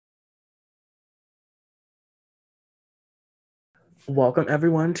Welcome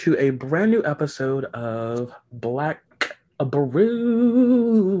everyone to a brand new episode of Black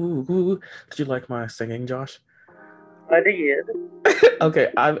Brew. Did you like my singing, Josh? I did.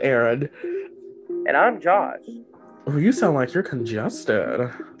 Okay, I'm Aaron. And I'm Josh. Oh, you sound like you're congested.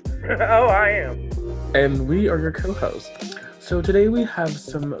 Oh, I am. And we are your co-hosts. So today we have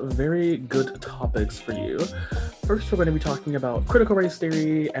some very good topics for you. First, we're going to be talking about critical race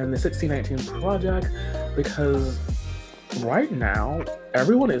theory and the 1619 Project because right now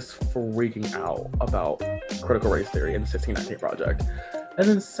everyone is freaking out about critical race theory and the 1619 Project. And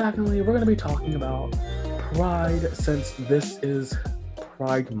then secondly, we're going to be talking about Pride since this is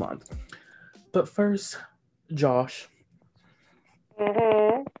Pride Month. But first, Josh,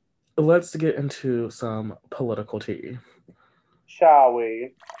 Mm-hmm. let's get into some political tea. Shall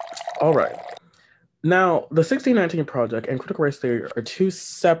we? All right. Now, the 1619 Project and critical race theory are two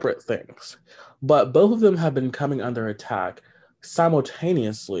separate things, but both of them have been coming under attack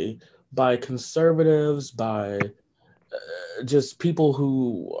simultaneously by conservatives, by just people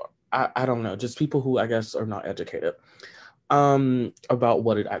who, I don't know, just people who I guess are not educated about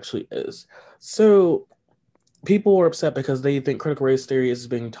what it actually is. So, people are upset because they think critical race theory is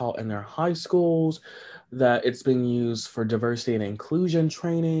being taught in their high schools, that it's being used for diversity and inclusion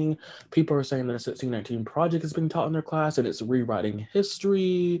training. People are saying that the 1619 Project is being taught in their class and it's rewriting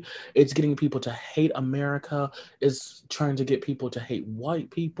history. It's getting people to hate America. It's trying to get people to hate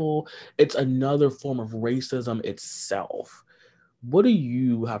white people. It's another form of racism itself. What do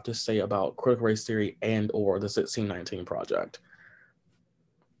you have to say about critical race theory and or the 1619 Project?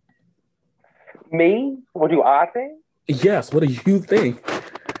 Me? What do I think? Yes, what do you think?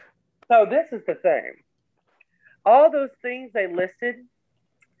 So this is the thing. All those things they listed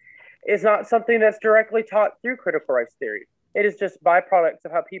is not something that's directly taught through critical race theory. It is just byproducts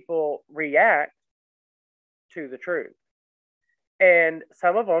of how people react to the truth. And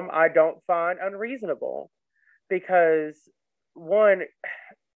some of them I don't find unreasonable because one,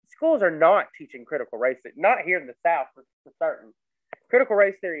 schools are not teaching critical race theory, not here in the South for certain. Critical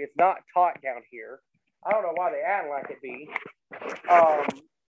race theory is not taught down here. I don't know why they act like it be. Um,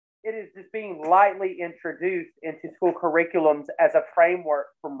 it is just being lightly introduced into school curriculums as a framework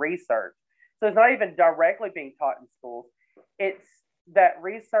from research. So it's not even directly being taught in schools. It's that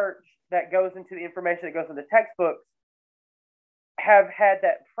research that goes into the information that goes into textbooks have had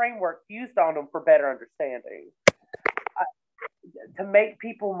that framework used on them for better understanding. I, to make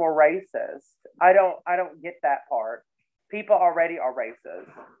people more racist, I don't get that part. People already are racist,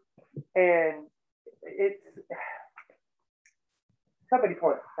 and it's somebody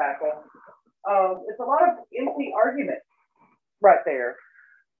points to tackle. It's a lot of empty argument right there.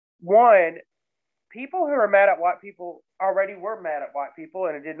 One, people who are mad at white people already were mad at white people,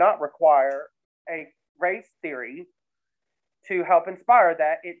 and it did not require a race theory to help inspire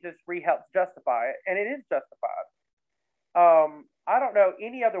that. It just helps justify it, and it is justified. I don't know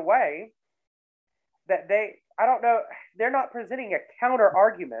any other way that I don't know, they're not presenting a counter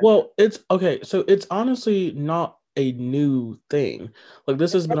argument. Well, it's okay. So it's honestly not a new thing. Like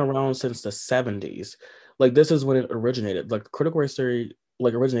this has been around since the 70s. Like this is when it originated. Like critical race theory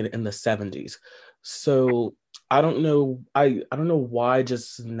like originated in the 70s. So I don't know why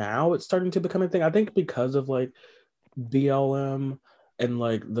just now it's starting to become a thing. I think because of like BLM and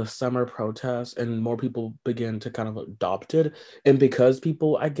like the summer protests and more people begin to kind of adopt it and because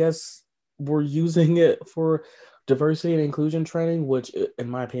people I guess were using it for diversity and inclusion training, which in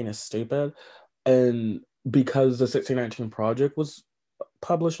my opinion is stupid, and because the 1619 Project was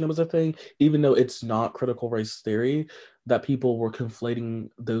published and it was a thing, even though it's not critical race theory, that people were conflating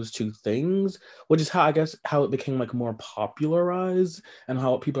those two things, which is how I guess how it became like more popularized and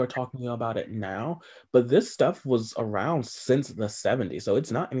how people are talking about it now. But this stuff was around since the 70s, so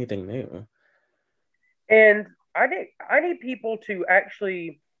it's not anything new. And I need people to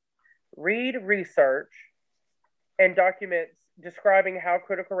actually read research and documents describing how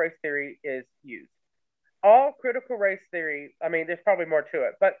critical race theory is used. All critical race theory, I mean, there's probably more to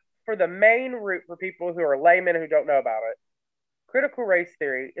it, but for the main root for people who are laymen who don't know about it, critical race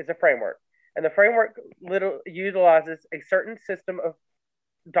theory is a framework. And the framework utilizes a certain system of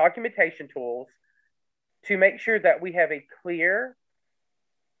documentation tools to make sure that we have a clear,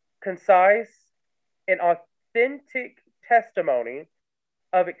 concise, and authentic testimony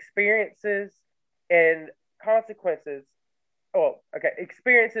of experiences and consequences. Oh, okay,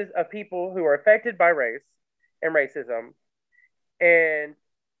 experiences of people who are affected by race and racism. And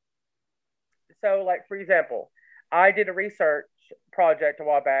so, like, for example, I did a research project a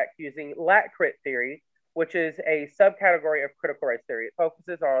while back using lat crit theory, which is a subcategory of critical race theory. It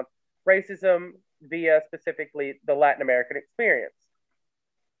focuses on racism via specifically the Latin American experience.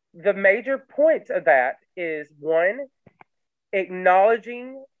 The major points of that is one,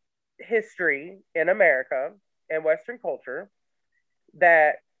 acknowledging history in America and Western culture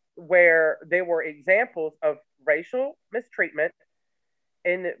that where there were examples of racial mistreatment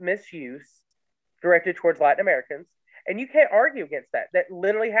and misuse directed towards Latin Americans. And you can't argue against that. That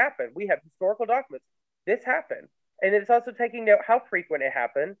literally happened. We have historical documents. This happened. And it's also taking note how frequent it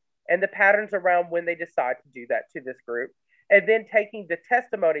happened and the patterns around when they decide to do that to this group. And then taking the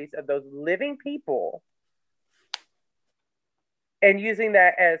testimonies of those living people and using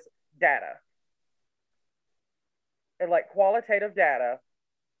that as data and like qualitative data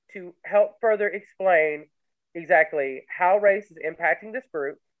to help further explain exactly how race is impacting this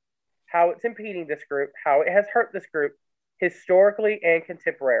group, how it's impeding this group, how it has hurt this group historically and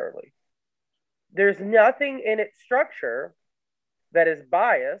contemporarily. There's nothing in its structure that is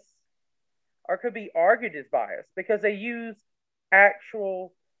biased or could be argued as biased because they use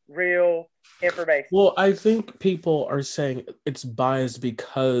actual real information. Well, I think people are saying it's biased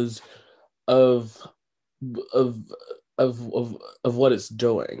because of of of what it's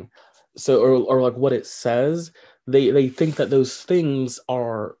doing. So or like what it says, they think that those things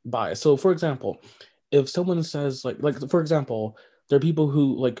are biased. So for example, if someone says like for example, there are people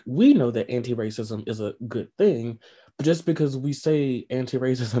who like we know that anti-racism is a good thing, but just because we say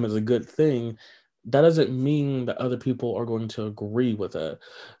anti-racism is a good thing, that doesn't mean that other people are going to agree with it.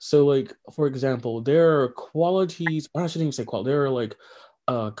 So like for example, there are qualities, I shouldn't even say quality, there are like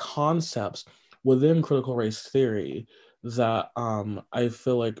concepts within critical race theory that I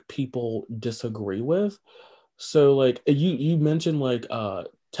feel like people disagree with. So like you mentioned like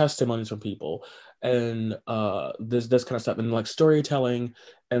testimonies from people and this kind of stuff and like storytelling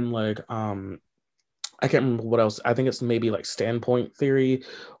and like I can't remember what else. I think it's maybe like standpoint theory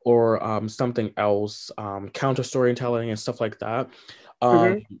or something else, counter storytelling and stuff like that. Um,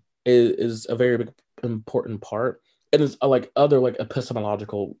 Mm-hmm. is a very big important part. And it's like other like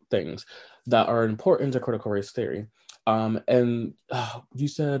epistemological things that are important to critical race theory. And you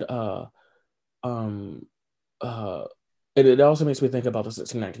said um, uh, it also makes me think about the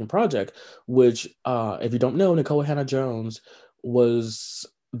 1619 Project, which, if you don't know, Nicole Hannah Jones was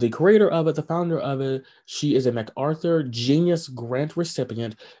the creator of it, the founder of it. She is a MacArthur Genius Grant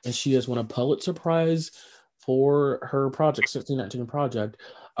recipient, and she has won a Pulitzer Prize for her project, 1619 Project.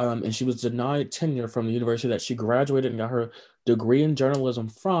 And she was denied tenure from the university that she graduated and got her degree in journalism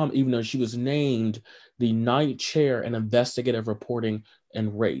from, even though she was named the Knight Chair in Investigative Reporting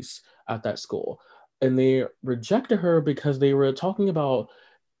and Race at that school. And they rejected her because they were talking about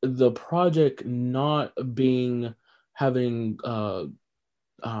the project not being having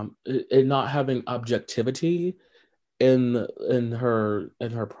it not having objectivity in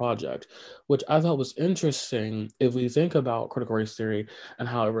her project, which I thought was interesting if we think about critical race theory and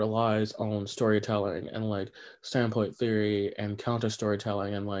how it relies on storytelling and like standpoint theory and counter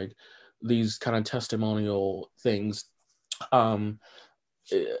storytelling and like these kind of testimonial things. um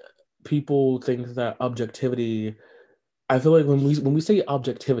eh, People think that objectivity, I feel like when we say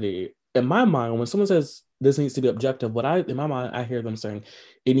objectivity, in my mind, when someone says this needs to be objective, what I in my mind I hear them saying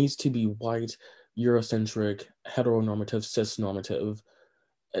it needs to be white, Eurocentric, heteronormative, cis normative.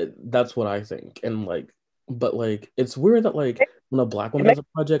 That's what I think. And like, but like, it's weird that like when a black woman does a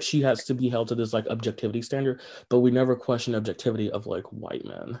project, she has to be held to this like objectivity standard, but we never question objectivity of like white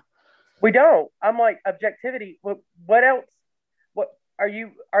men. We don't. I'm like objectivity. What else? What are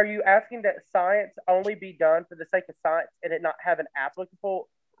you asking that science only be done for the sake of science and it not have an applicable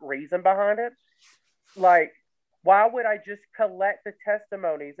reason behind it? Like, why would I just collect the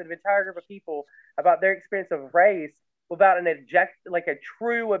testimonies of an entire group of people about their experience of race without an like a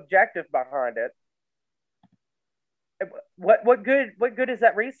true objective behind it? What good is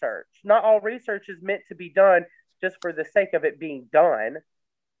that research? Not all research is meant to be done just for the sake of it being done.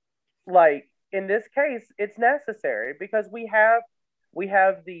 Like in this case, it's necessary because we have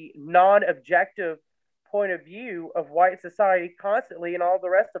the non-objective point of view of white society constantly in all the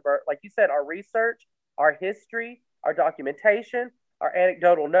rest of our, like you said, our research, our history, our documentation, our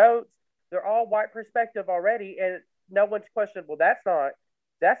anecdotal notes, they're all white perspective already, and no one's questioned, well, that's not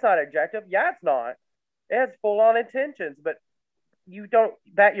objective. Yeah, it's not. It has full on intentions, but you don't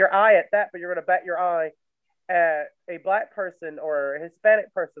bat your eye at that, but you're going to bat your eye at a black person or a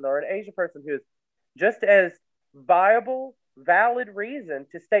Hispanic person or an Asian person who is just as viable, valid reason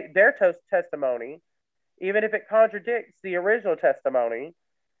to state their testimony, even if it contradicts the original testimony.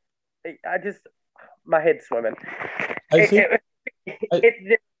 I just, my head's swimming. I think I,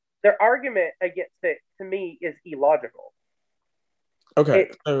 Their argument against it to me is illogical. Okay.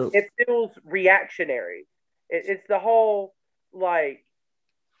 It So it feels reactionary. It's the whole like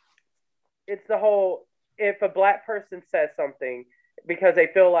it's the whole if a black person says something because they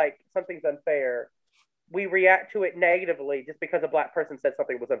feel like something's unfair, we react to it negatively just because a black person said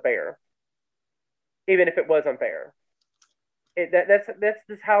something was unfair, even if it was unfair. That's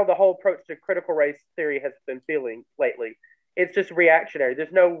just how the whole approach to critical race theory has been feeling lately. It's just reactionary.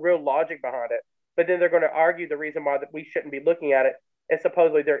 There's no real logic behind it. But then they're going to argue the reason why that we shouldn't be looking at it is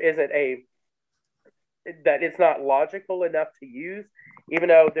supposedly there isn't a that it's not logical enough to use, even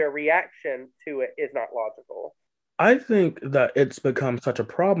though their reaction to it is not logical. I think that it's become such a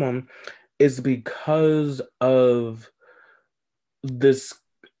problem is because of this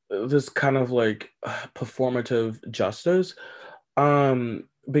this kind of like performative justice.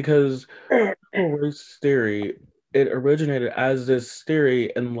 Because critical race theory, it originated as this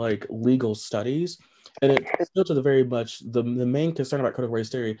theory in like legal studies, and it's still to the very much the main concern about critical race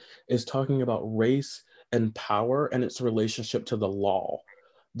theory is talking about race and power and its relationship to the law.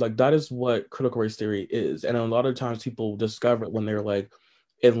 Like that is what critical race theory is, and a lot of times people discover it when they're like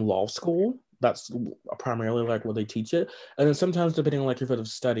in law school. That's primarily like where they teach it, and then sometimes depending on like your field of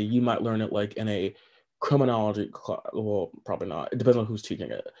study, you might learn it like in a criminology class. Well, probably not. It depends on who's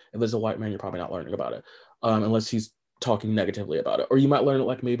teaching it. If it's a white man, you're probably not learning about it, unless he's talking negatively about it. Or you might learn it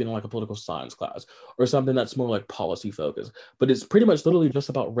like maybe in like a political science class or something that's more like policy focused. But it's pretty much literally just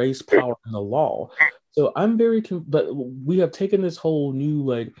about race, power, and the law. So I'm but we have taken this whole new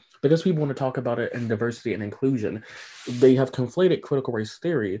like because people want to talk about it in diversity and inclusion, they have conflated critical race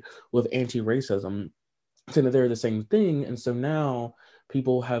theory with anti-racism, saying that they're the same thing. And so now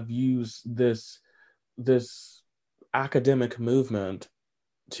people have used this academic movement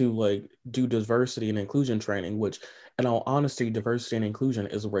to like do diversity and inclusion training, which in all honesty, diversity and inclusion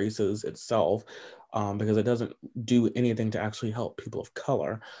is racist itself, because it doesn't do anything to actually help people of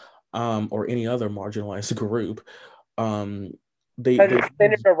color, or any other marginalized group. Um, Because they it's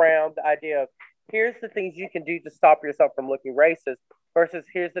centered around the idea of here's the things you can do to stop yourself from looking racist versus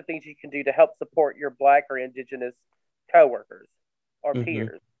here's the things you can do to help support your black or indigenous coworkers or Mhm.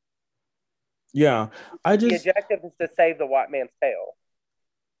 peers. Yeah, I The just objective is to save the white man's tail.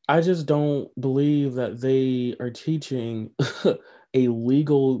 I just don't believe that they are teaching a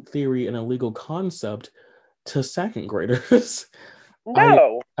legal theory and a legal concept to second graders. I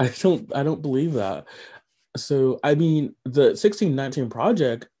No. I don't believe that. So I mean the 1619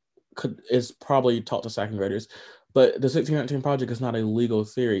 project is probably taught to second graders, but the 1619 project is not a legal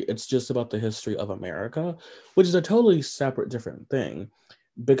theory. It's just about the history of America, which is a totally separate different thing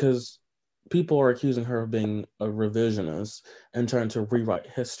because people are accusing her of being a revisionist and trying to rewrite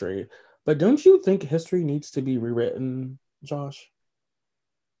history. But don't you think history needs to be rewritten, Josh?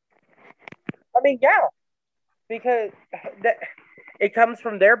 I mean, yeah, because that it comes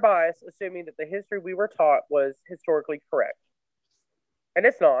from their bias, assuming that the history we were taught was historically correct, and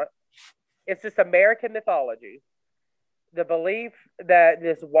it's not. It's just American mythology. The belief that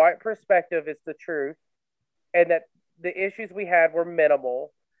this white perspective is the truth, and that the issues we had were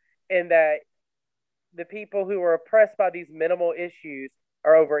minimal, and that the people who are oppressed by these minimal issues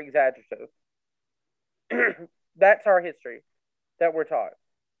are over exaggerative. That's our history that we're taught.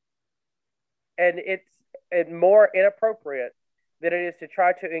 And it's more inappropriate than it is to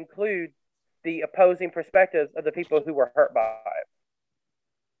try to include the opposing perspectives of the people who were hurt by it.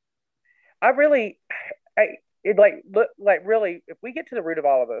 I really, I, it like look like really, if we get to the root of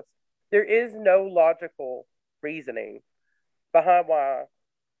all of this, there is no logical reasoning behind why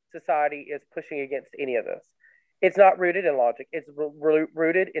society is pushing against any of this. It's not rooted in logic. It's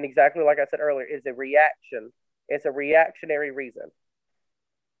rooted in exactly like I said earlier. Is a reaction. It's a reactionary reason.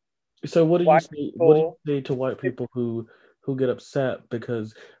 So what do you White say? What do you people. say to white people who get upset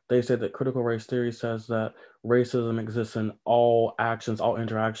because they say that critical race theory says that racism exists in all actions, all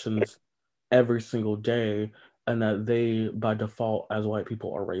interactions, every single day, and that they, by default, as white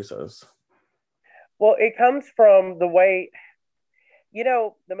people, are racist? Well, it comes from the way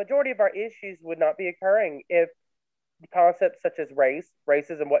the majority of our issues would not be occurring if concepts such as race,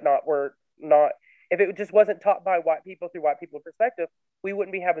 racism, whatnot were not. If it just wasn't taught by white people through white people perspective, we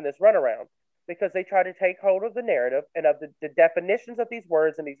wouldn't be having this runaround because they try to take hold of the narrative and of the definitions of these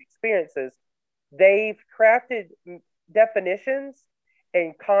words and these experiences. They've crafted definitions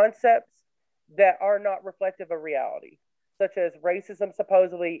and concepts that are not reflective of reality, such as racism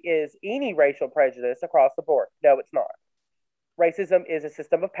supposedly is any racial prejudice across the board. No, it's not. Racism is a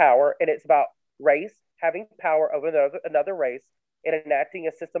system of power, and it's about race having power over another race and enacting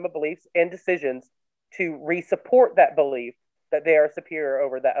a system of beliefs and decisions to re-support that belief that they are superior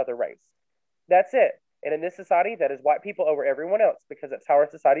over that other race. That's it. And in this society, that is white people over everyone else because that's how our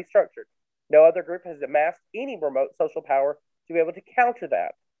society is structured. No other group has amassed any remote social power to be able to counter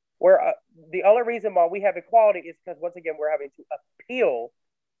that. Where the only reason why we have equality is because, once again, we're having to appeal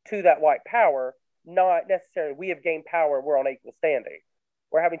to that white power, not necessarily we have gained power, we're on equal standing.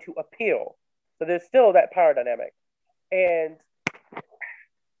 We're having to appeal. So there's still that power dynamic. And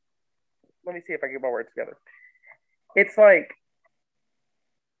let me see if I get my words together. It's like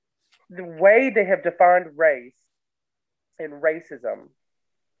the way they have defined race and racism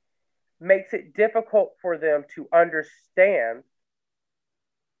makes it difficult for them to understand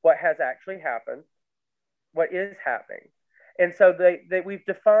what has actually happened, what is happening. And so we've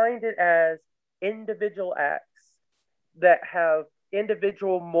defined it as individual acts that have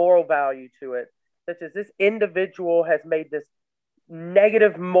individual moral value to it, such as this individual has made this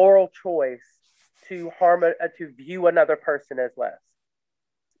negative moral choice to to view another person as less.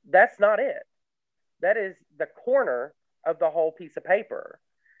 That's not it. That is the corner of the whole piece of paper.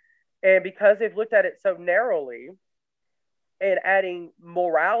 And because they've looked at it so narrowly and adding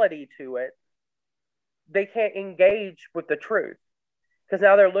morality to it, they can't engage with the truth because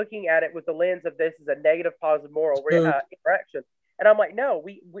now they're looking at it with the lens of this is a negative, positive, moral interaction. And I'm like, no,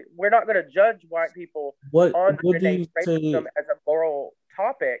 we're not going to judge white people on the innate racism as a moral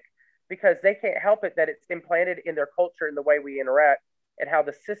topic because they can't help it that it's implanted in their culture and the way we interact and how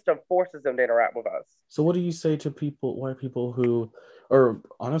the system forces them to interact with us. So what do you say to people, white people who, or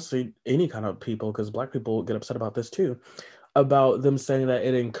honestly, any kind of people, because Black people get upset about this too, about them saying that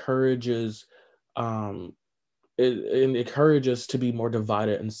it encourages it encourages to be more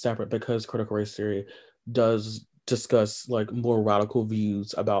divided and separate because critical race theory does discuss like more radical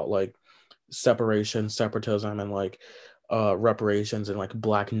views about like separation, separatism, and like reparations and like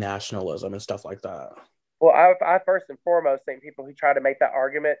Black nationalism and stuff like that. Well, I first and foremost think people who try to make that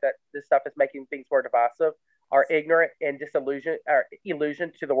argument that this stuff is making things more divisive are ignorant and disillusioned or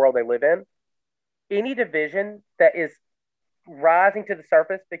illusioned to the world they live in. Any division that is rising to the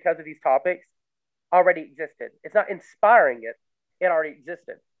surface because of these topics already existed. It's not inspiring it. It already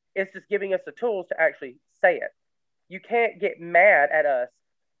existed. It's just giving us the tools to actually say it. You can't get mad at us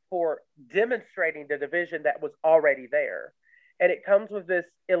for demonstrating the division that was already there. And it comes with this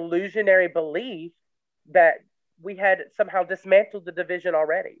illusionary belief that we had somehow dismantled the division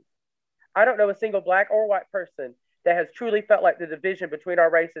already. I don't know a single Black or white person that has truly felt like the division between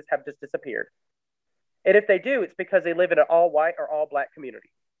our races have just disappeared. And if they do, it's because they live in an all white or all Black community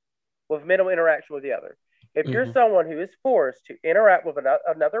with minimal interaction with the other. If you're someone who is forced to interact with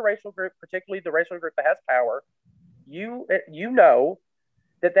another racial group, particularly the racial group that has power, you know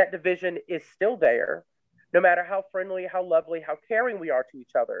that division is still there, no matter how friendly, how lovely, how caring we are to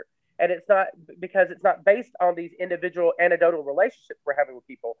each other. And it's not because it's not based on these individual anecdotal relationships we're having with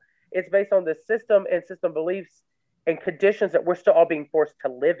people. It's based on the system and system beliefs and conditions that we're still all being forced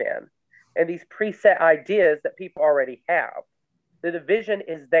to live in, and these preset ideas that people already have. The division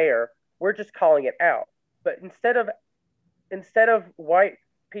is there. We're just calling it out. But instead of white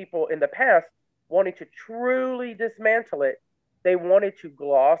people in the past wanting to truly dismantle it, they wanted to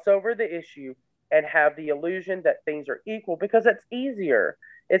gloss over the issue and have the illusion that things are equal because it's easier.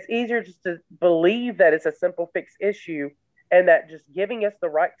 It's easier just to believe that it's a simple fixed issue and that just giving us the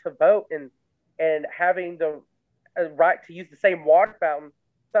right to vote and having the right to use the same water fountain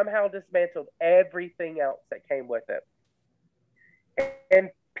somehow dismantled everything else that came with it. And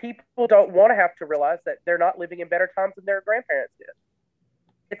people don't want to have to realize that they're not living in better times than their grandparents did.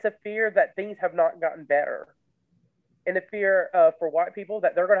 It's a fear that things have not gotten better. And the fear for white people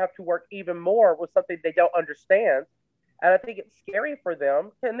that they're going to have to work even more with something they don't understand. And I think it's scary for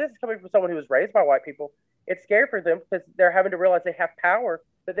them. And this is coming from someone who was raised by white people. It's scary for them because they're having to realize they have power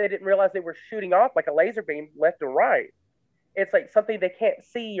that they didn't realize they were shooting off like a laser beam left and right. It's like something they can't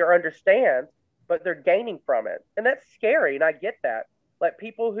see or understand, but they're gaining from it. And that's scary. And I get that. Like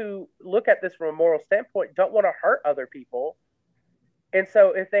people who look at this from a moral standpoint don't want to hurt other people. And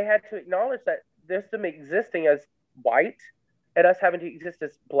so if they had to acknowledge that them existing as white and us having to exist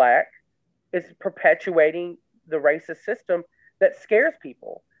as Black is perpetuating the racist system that scares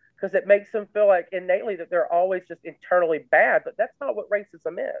people because it makes them feel like innately that they're always just internally bad, but that's not what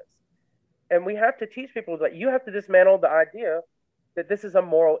racism is. And we have to teach people that you have to dismantle the idea that this is a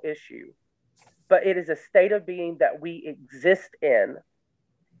moral issue, but it is a state of being that we exist in.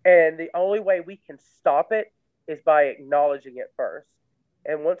 And the only way we can stop it is by acknowledging it first.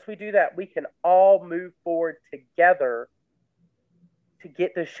 And once we do that, we can all move forward together to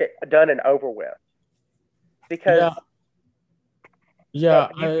get this shit done and over with. Because I've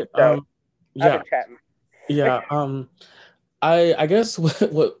been chatting. I guess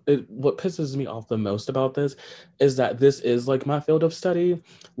what pisses me off the most about this is that this is like my field of study.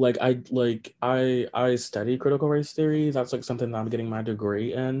 I study critical race theory. That's like something that I'm getting my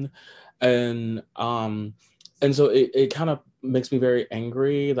degree in, and and so it kind of makes me very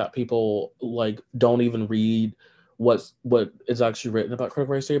angry that people like don't even read what is actually written about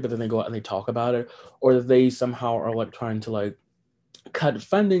critical race theory, but then they go out and they talk about it, or that they somehow are like trying to like cut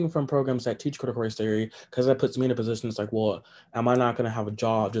funding from programs that teach critical race theory, because that puts me in a position. It's like, well, am I not going to have a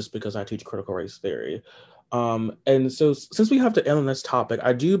job just because I teach critical race theory? And so since we have to end on this topic,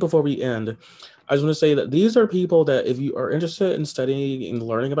 I do, before we end, I just want to say that these are people that, if you are interested in studying and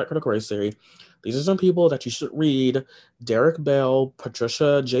learning about critical race theory, these are some people that you should read: Derek Bell,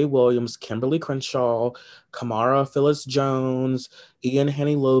 Patricia J. Williams, Kimberly Crenshaw, Kamara Phyllis Jones, Ian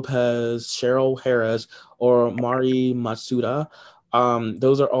Haney Lopez, Cheryl Harris, or Mari Matsuda.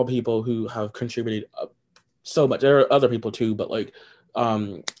 Those are all people who have contributed so much. There are other people too, but like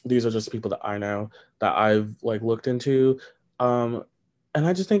these are just people that I know, that I've like looked into. Um, and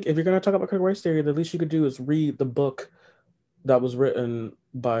I just think if you're gonna talk about critical race theory, the least you could do is read the book that was written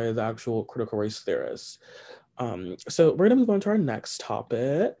by the actual critical race theorists. So we're gonna move on to our next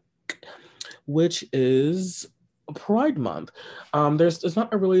topic, which is Pride Month. It's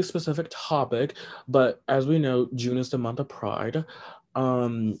not a really specific topic, but as we know, June is the month of Pride.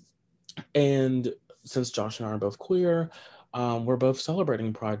 Um, and since Josh and I are both queer, we're both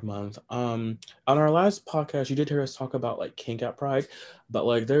celebrating Pride Month. On our last podcast, you did hear us talk about like kink at Pride, but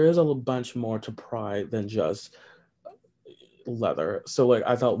like there is a bunch more to Pride than just leather. So like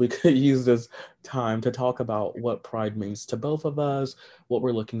I thought we could use this time to talk about what Pride means to both of us, what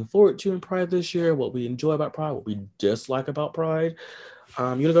we're looking forward to in Pride this year, what we enjoy about Pride, what we dislike about Pride. You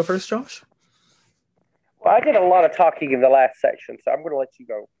wanna go first, Josh? Well, I did a lot of talking in the last section, so I'm going to let you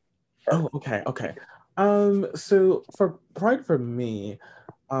go Oh, first. okay, okay. So for Pride for me,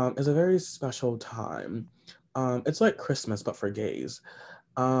 is a very special time. It's like Christmas but for gays.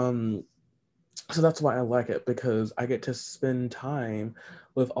 Um, so that's why I like it, because I get to spend time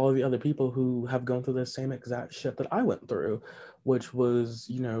with all the other people who have gone through the same exact shit that I went through, which was,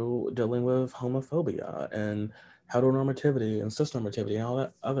 dealing with homophobia and heteronormativity and cisnormativity and all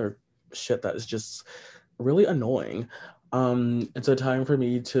that other shit that is just really annoying. It's a time for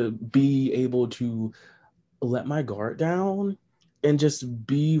me to be able to let my guard down and just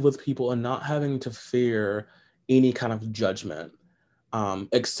be with people and not having to fear any kind of judgment,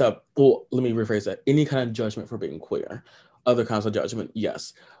 except, well, let me rephrase that: any kind of judgment for being queer. Other kinds of judgment,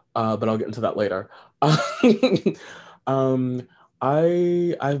 yes, but I'll get into that later. um,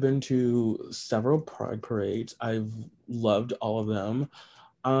 I've been to several pride parades. I've loved all of them.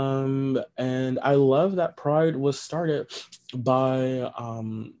 And I love that Pride was started by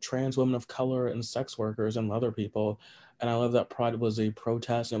trans women of color and sex workers and other people. And I love that Pride was a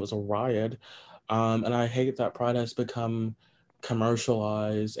protest and it was a riot. And I hate that Pride has become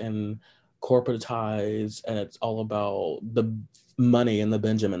commercialized and corporatized, and it's all about the money and the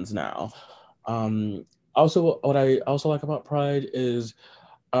Benjamins now. Um, Also, what I also like about Pride is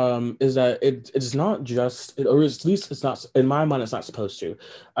that it's not just, or at least it's not, in my mind it's not supposed to.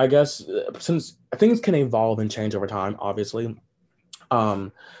 I guess since things can evolve and change over time, obviously,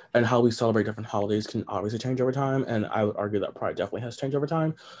 um, and how we celebrate different holidays can obviously change over time, and I would argue that Pride definitely has changed over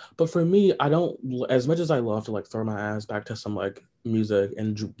time. But for me, I don't, as much as I love to like throw my ass back to some like music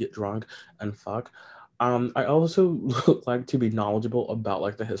and get drunk and fuck. I also like to be knowledgeable about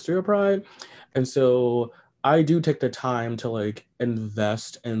like the history of Pride, and so I do take the time to like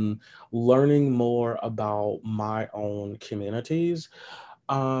invest in learning more about my own communities,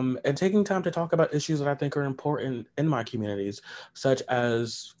 and taking time to talk about issues that I think are important in my communities, such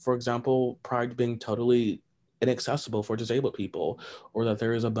as, for example, Pride being totally inaccessible for disabled people, or that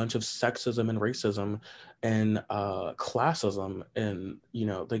there is a bunch of sexism and racism and classism in,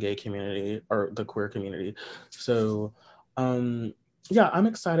 the gay community or the queer community. So, um, yeah, I'm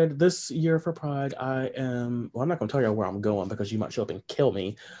excited this year for Pride. Well, I'm not going to tell you where I'm going because you might show up and kill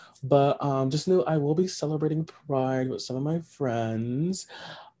me. But just know I will be celebrating Pride with some of my friends.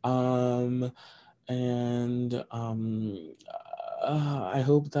 Um, and I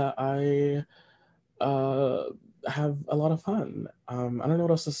hope that I uh, have a lot of fun. I don't know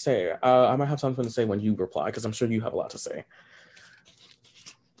what else to say. I might have something to say when you reply, because I'm sure you have a lot to say.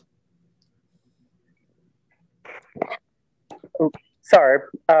 Oops, sorry.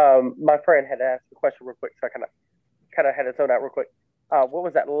 My friend had asked a question real quick, so I kind of had to throw that real quick. What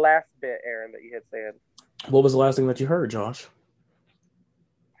was that last bit, Aaron, that you had said? What was the last thing that you heard, Josh?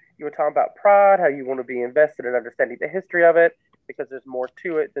 You were talking about pride, how you want to be invested in understanding the history of it, because there's more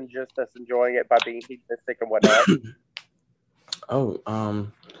to it than just us enjoying it by being hedonistic and whatnot. Oh,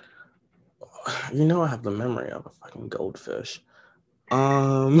 you know I have the memory of a fucking goldfish.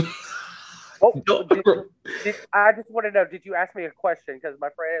 Um, Well, no, I just want to know, did you ask me a question? Because my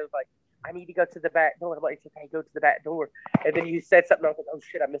friend was like, I need to go to the back door. I'm like, it's okay, go to the back door. And then you said something. I was like, oh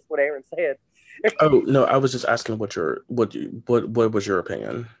shit, I missed what Aaron said. oh no, I was just asking what was your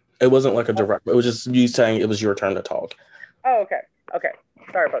opinion? It wasn't like a direct. It was just you saying it was your turn to talk. Oh, okay. Okay.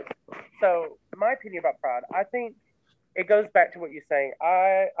 Sorry, folks. So, my opinion about pride, I think it goes back to what you're saying.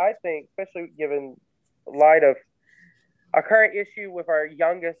 I think, especially given light of our current issue with our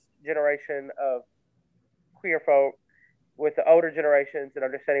youngest generation of queer folk, with the older generations and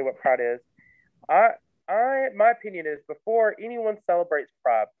understanding what pride is, I, my opinion is before anyone celebrates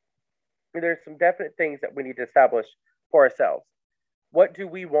pride, there's some definite things that we need to establish for ourselves. What do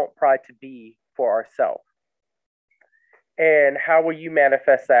we want pride to be for ourselves? And how will you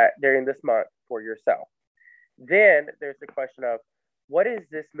manifest that during this month for yourself? Then there's the question of what is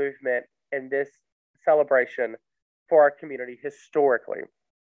this movement and this celebration for our community historically?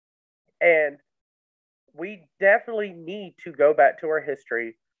 And we definitely need to go back to our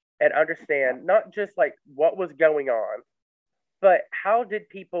history and understand not just like what was going on, but how did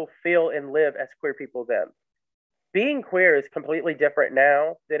people feel and live as queer people then? Being queer is completely different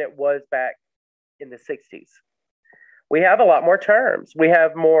now than it was back in the 60s. We have a lot more terms. We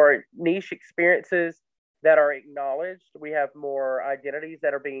have more niche experiences that are acknowledged. We have more identities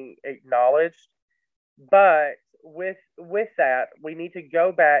that are being acknowledged. But with that, we need to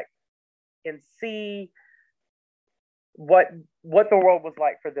go back and see what the world was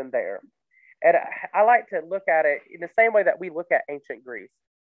like for them there. And I like to look at it in the same way that we look at ancient Greece.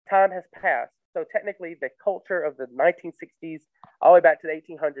 Time has passed. So technically, the culture of the 1960s, all the way back to the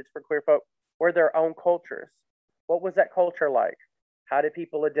 1800s for queer folk, were their own cultures. What was that culture like? How did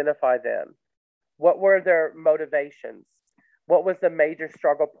people identify then? What were their motivations? What was the major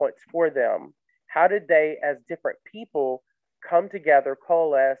struggle points for them? How did they, as different people, come together,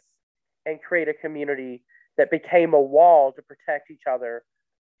 coalesce, and create a community that became a wall to protect each other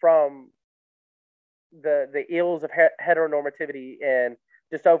from the ills of heteronormativity and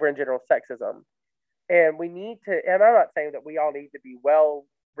just over in general sexism? And we need to, and I'm not saying that we all need to be well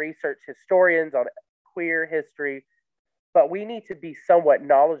researched historians on queer history, but we need to be somewhat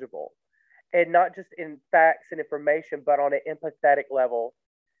knowledgeable and not just in facts and information, but on an empathetic level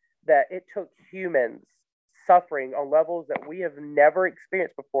that it took humans suffering on levels that we have never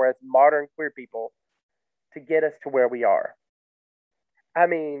experienced before as modern queer people to get us to where we are. I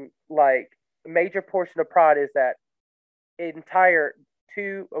mean, like, a major portion of pride is that entire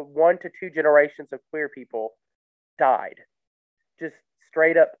 1 to 2 generations of queer people died, just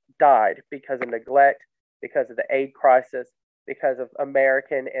straight up died because of neglect, because of the aid crisis, because of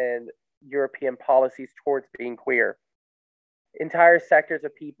American and European policies towards being queer. Entire sectors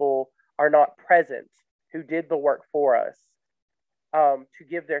of people are not present who did the work for us, to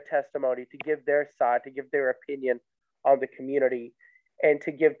give their testimony, to give their side, to give their opinion on the community, and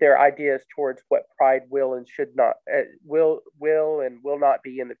to give their ideas towards what pride will and should not will not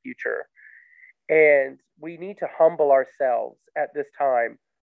be in the future. And we need to humble ourselves at this time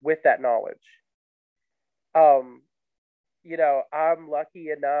with that knowledge. Um, I'm lucky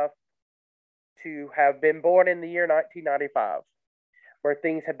enough to have been born in the year 1995, where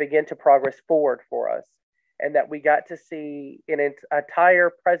things have begun to progress forward for us, and that we got to see an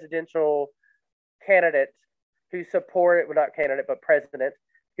entire presidential candidate who supported, well, not candidate, but president,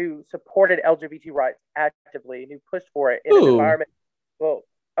 who supported LGBT rights actively and who pushed for it in an environment. Well,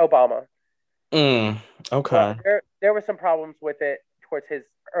 Obama. Okay. Well, there were some problems with it towards his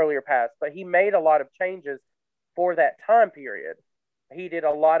earlier past, but he made a lot of changes for that time period. He did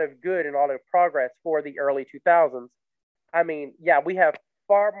a lot of good and a lot of progress for the early 2000s. I mean, yeah, we have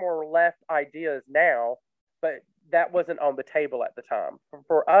far more left ideas now, but that wasn't on the table at the time.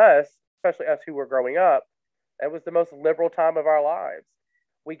 For us, especially us who were growing up, it was the most liberal time of our lives.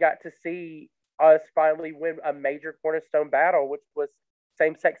 We got to see us finally win a major cornerstone battle, which was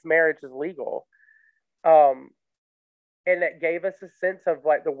same-sex marriage is legal. And that gave us a sense of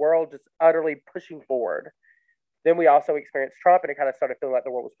like the world just utterly pushing forward. Then we also experienced Trump, and it kind of started feeling like the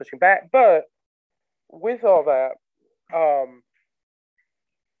world was pushing back. But with all that,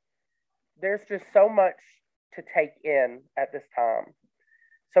 there's just so much to take in at this time.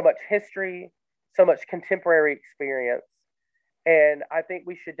 So much history, so much contemporary experience. And I think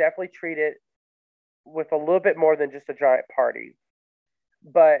we should definitely treat it with a little bit more than just a giant party,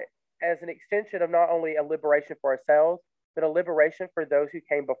 but as an extension of not only a liberation for ourselves, but a liberation for those who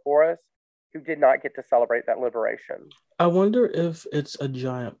came before us, who did not get to celebrate that liberation. I wonder if it's a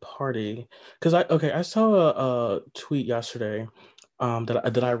giant party because I saw a tweet yesterday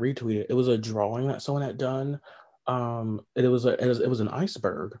that I retweeted. It was a drawing that someone had done. And it was an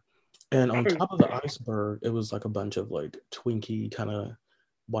iceberg, and on top of the iceberg, it was like a bunch of like Twinkie kind of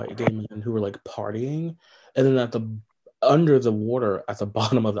white gay men who were like partying, and then at the under the water at the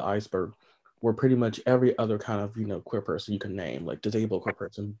bottom of the iceberg were pretty much every other kind of queer person you can name, like disabled queer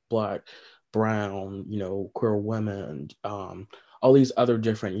person, black, brown, queer women, all these other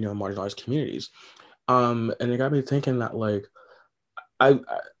different marginalized communities. And it got me thinking that like I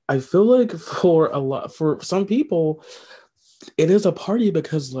I feel like for some people it is a party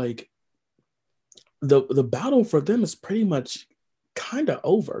because like the battle for them is pretty much kind of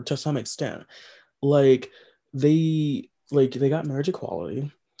over to some extent. Like they got marriage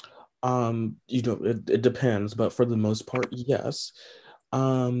equality. It depends, but for the most part, yes.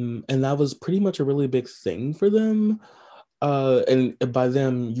 And that was pretty much a really big thing for them. And by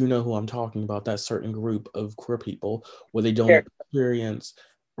them, you know who I'm talking about, that certain group of queer people where they don't experience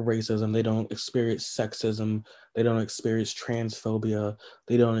racism, they don't experience sexism, they don't experience transphobia,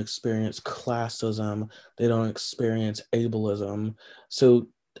 they don't experience classism, they don't experience ableism. So,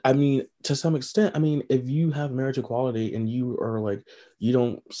 I mean, to some extent, I mean, if you have marriage equality and you are like, you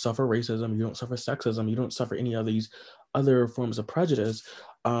don't suffer racism, you don't suffer sexism, you don't suffer any of these other forms of prejudice,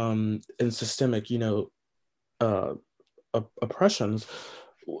 and systemic, uh, oppressions.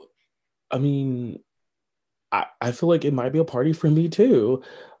 I mean, I feel like it might be a party for me too.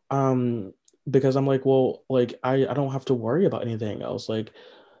 Because I'm like, well, like I don't have to worry about anything else. Like,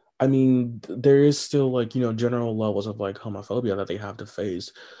 I mean, there is still like, general levels of like homophobia that they have to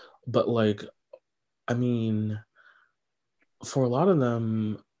face. But like, I mean, for a lot of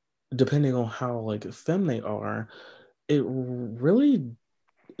them, depending on how like femme they are, it really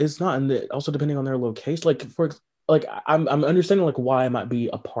is not. And also depending on their location, like I'm understanding like why it might be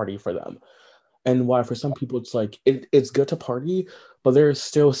a party for them, and why for some people it's like it's good to party, but there's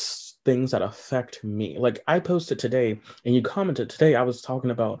still things that affect me. Like I posted today and you commented today, I was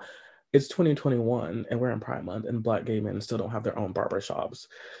talking about it's 2021 and we're in Pride Month and Black gay men still don't have their own barber shops.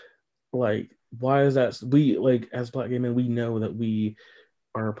 Like, why is that? We like as Black gay men, we know that we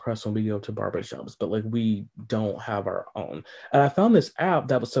are oppressed when we go to barbershops, but like we don't have our own. And I found this app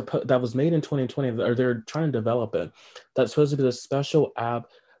that was made in 2020, or they're trying to develop it. That's supposed to be this special app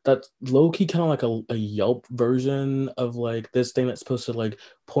that's low key kind of like a Yelp version of like this thing that's supposed to like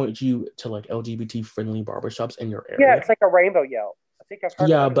point you to like LGBT friendly barbershops in your Yeah, area. it's like a rainbow Yelp. I think I've heard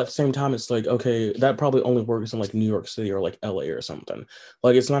Yeah, of but it. at the same time, it's like, okay, that probably only works in like New York City or like LA or something.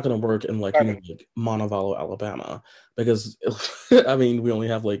 Like, it's not going to work in like, Right. like Montevallo, Alabama, because I mean, we only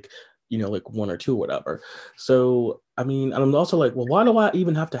have like, like one or two, whatever. So, I mean, and I'm also like, well, why do I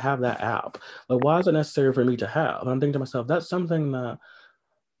even have to have that app? Like, why is it necessary for me to have? And I'm thinking to myself, that's something that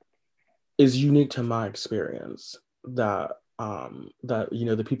is unique to my experience that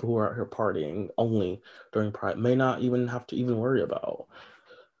the people who are out here partying only during Pride may not even have to even worry about.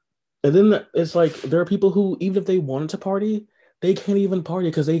 And then it's like there are people who, even if they wanted to party, they can't even party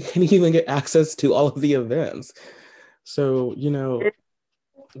because they can't even get access to all of the events. So,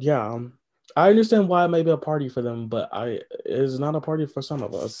 yeah, I understand why it may be a party for them, but it's not a party for some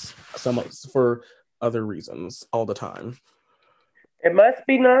of us. For other reasons all the time. It must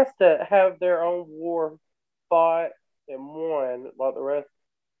be nice to have their own war fought and won while the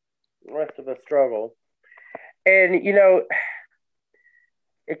rest of us struggle. And it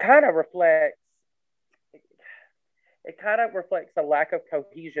kind of reflects it kind of reflects a lack of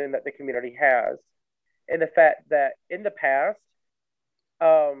cohesion that the community has, and the fact that in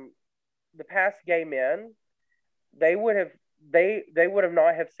um, the past gay men, they would have they would have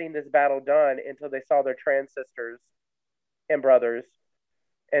not have seen this battle done until they saw their trans sisters and brothers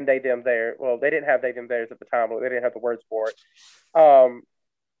and they them there. Well, they didn't have they them theirs at the time. They didn't have the words for it.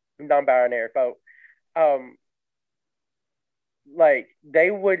 Non-binary folk. Um, like they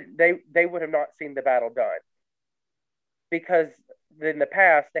would have not seen the battle done because in the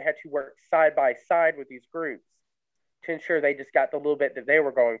past they had to work side by side with these groups to ensure they just got the little bit that they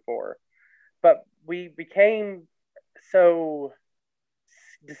were going for. But we became so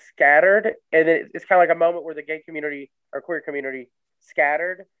scattered, and it's kind of like a moment where the gay community or queer community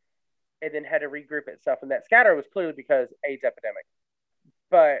scattered and then had to regroup itself. And that scatter was clearly because AIDS epidemic.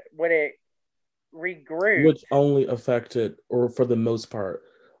 But when it regrouped, Which only affected, or for the most part,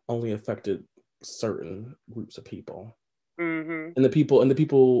 only affected certain groups of people. mm-hmm. And the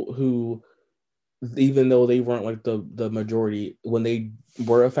people who, even though they weren't like the majority, when they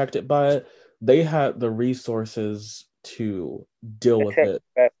were affected by it, they had the resources to deal with it.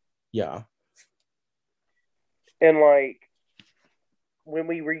 Yeah. And like when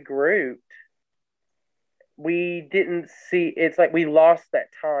we regrouped, we didn't see, it's like we lost that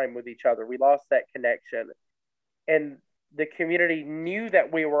time with each other. We lost that connection. And the community knew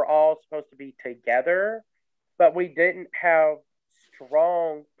that we were all supposed to be together, but we didn't have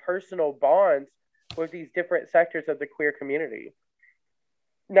strong personal bonds with these different sectors of the queer community.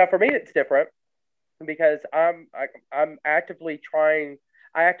 Now, for me, it's different because I'm actively trying.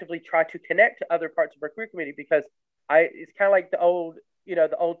 I actively try to connect to other parts of our queer community because it's kind of like the old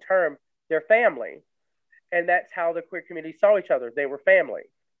term, they're family, and that's how the queer community saw each other. They were family,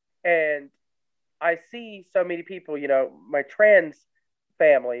 and I see so many people, my trans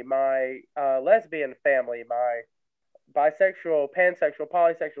family, my lesbian family, my bisexual, pansexual,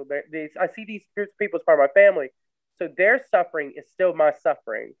 polysexual. I see these groups of people as part of my family. So their suffering is still my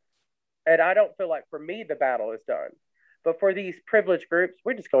suffering. And I don't feel like for me the battle is done. But for these privileged groups,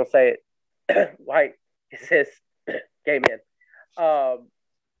 we're just going to say it white, cis, gay men.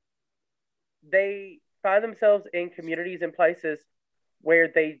 They find themselves in communities and places where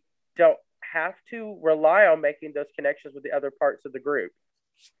they don't have to rely on making those connections with the other parts of the group.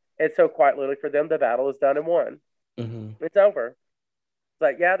 And so, quite literally, for them, the battle is done and won. Mm-hmm. It's over. It's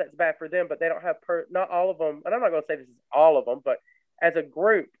like, yeah, that's bad for them, but they don't have, not all of them, and I'm not going to say this is all of them, but as a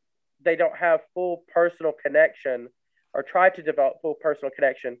group, they don't have full personal connection or try to develop full personal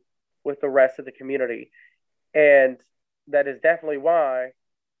connection with the rest of the community. And that is definitely why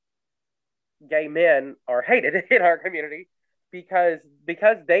gay men are hated in our community because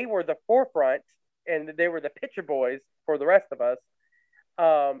they were the forefront and they were the picture boys for the rest of us.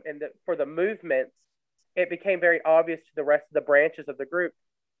 For the movements, it became very obvious to the rest of the branches of the group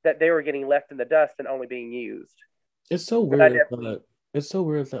that they were getting left in the dust and only being used. It's so weird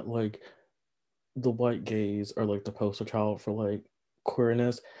that like the white gays are like the poster child for like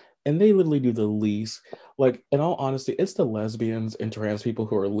queerness, and they literally do the least. Like, in all honesty, it's the lesbians and trans people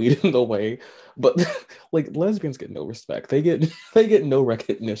who are leading the way, but like lesbians get no respect. They get no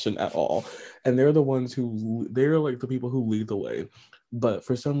recognition at all, and they're the ones they're like the people who lead the way. But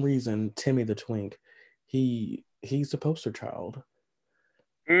for some reason, Timmy the Twink, he's the poster child.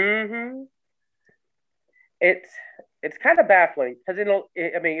 Mm-hmm. It's kind of baffling because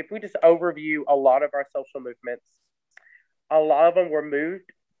I mean, if we just overview a lot of our social movements, a lot of them were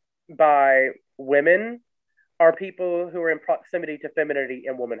moved by women or people who are in proximity to femininity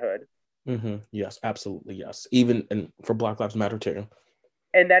and womanhood. Mm-hmm. Yes, absolutely, yes. Even and for Black Lives Matter too.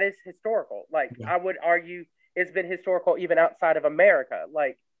 And that is historical. Like Yeah. I would argue, it's been historical even outside of America.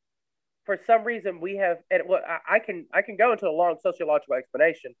 Like for some reason we have, and well, I can go into a long sociological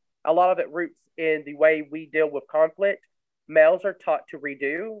explanation. A lot of it roots in the way we deal with conflict. Males are taught to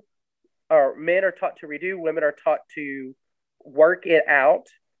redo, or men are taught to redo. Women are taught to work it out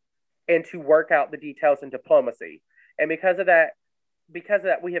and to work out the details in diplomacy. And because of that,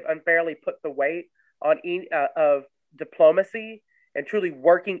 we have unfairly put the weight on of diplomacy and truly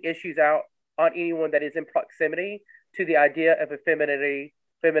working issues out on anyone that is in proximity to the idea of femininity,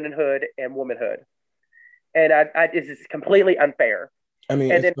 femininehood, and womanhood. And it's just completely unfair. I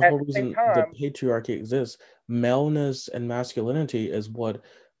mean, And it's then the at whole the same reason the time, patriarchy exists. Maleness and masculinity is what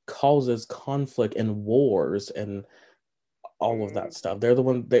causes conflict and wars and all of that stuff. They're the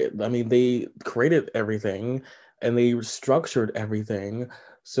one I mean, they created everything and they structured everything.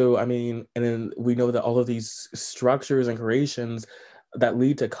 So, I mean, and then we know that all of these structures and creations that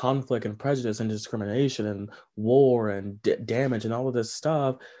lead to conflict and prejudice and discrimination and war and damage and all of this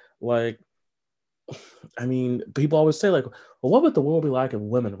stuff, like, I mean, people always say, like, well, what would the world be like if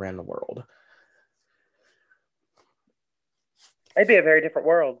women ran the world? it'd be a very different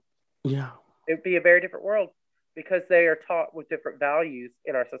world. Yeah. It'd be a very different world because they are taught with different values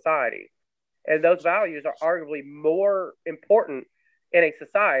in our society. And those values are arguably more important in a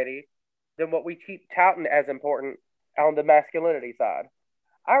society than what we keep touting as important on the masculinity side.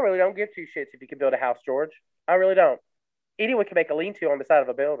 I really don't give two shits if you can build a house, George. I really don't. Anyone can make a lean to on the side of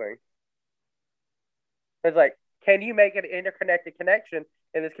a building. It's like, can you make an interconnected connection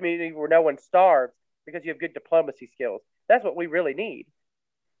in this community where no one starves because you have good diplomacy skills? That's what we really need.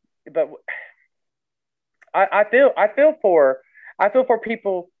 But I feel for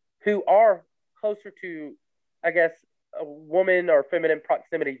people who are closer to, I guess, a woman or feminine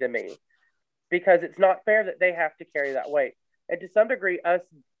proximity than me, because it's not fair that they have to carry that weight. And to some degree, us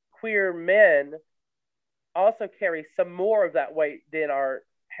queer men also carry some more of that weight than our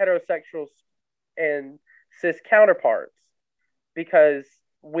heterosexuals and cis counterparts because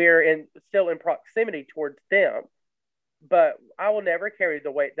still in proximity towards them. But I will never carry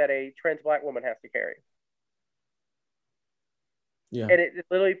the weight that a trans black woman has to carry. Yeah. And it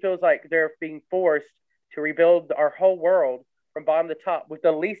literally feels like they're being forced to rebuild our whole world from bottom to top with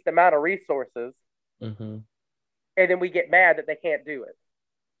the least amount of resources, mm-hmm. and then we get mad that they can't do it.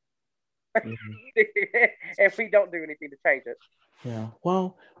 Mm-hmm. If we don't do anything to change it. Yeah,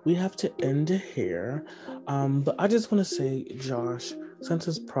 well, we have to end here. But I just want to say, Josh, since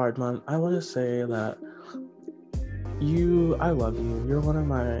it's Pride Month, I want to say that I love you. You're one of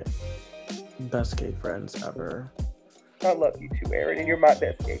my best gay friends ever. I love you too, Aaron, and you're my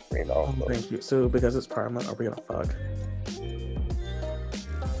best gay friend also. Oh, thank you. So, because it's Pride Month, are we gonna fuck?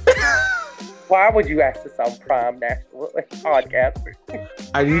 Why would you ask this on Prime National podcast?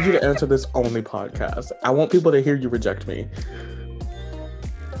 I need you to answer this only podcast. I want people to hear you reject me.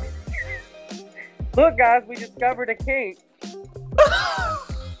 Look, guys, we discovered a kink.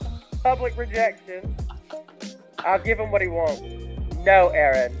 Public rejection. I'll give him what he wants. No,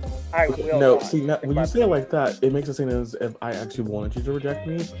 Aaron, I will No, not. see, when you say it like that, it makes it seem as if I actually wanted you to reject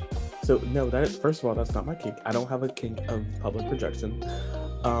me. So, no, first of all, that's not my kink. I don't have a kink of public rejection.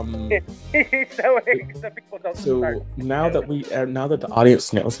 So people don't so now that the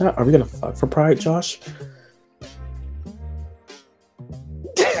audience knows that, are we gonna fuck for Pride, Josh?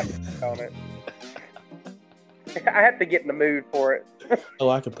 I have to get in the mood for it. Oh,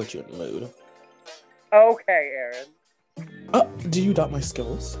 I can put you in the mood. Okay, Aaron. Do you doubt my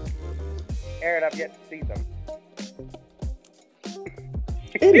skills? Aaron, I've yet to see them.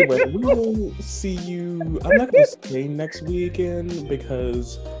 Anyway, we will see you. I'm not going to stay next weekend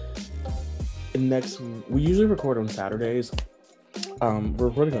because we usually record on Saturdays. We're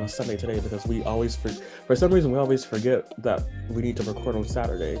recording on a Sunday today because we always, for some reason, we always forget that we need to record on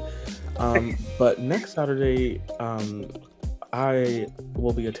Saturday. But next Saturday, I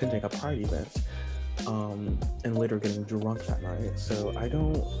will be attending a Pride event. And later getting drunk that night. So I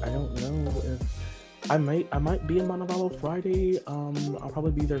don't know if I might be in Montevallo Friday. I'll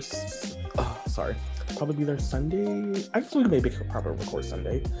probably be there. Probably be there Sunday. I guess we maybe probably record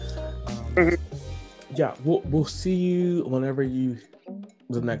Sunday. Yeah, we'll see you whenever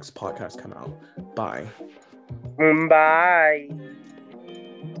the next podcast come out. Bye. Bye.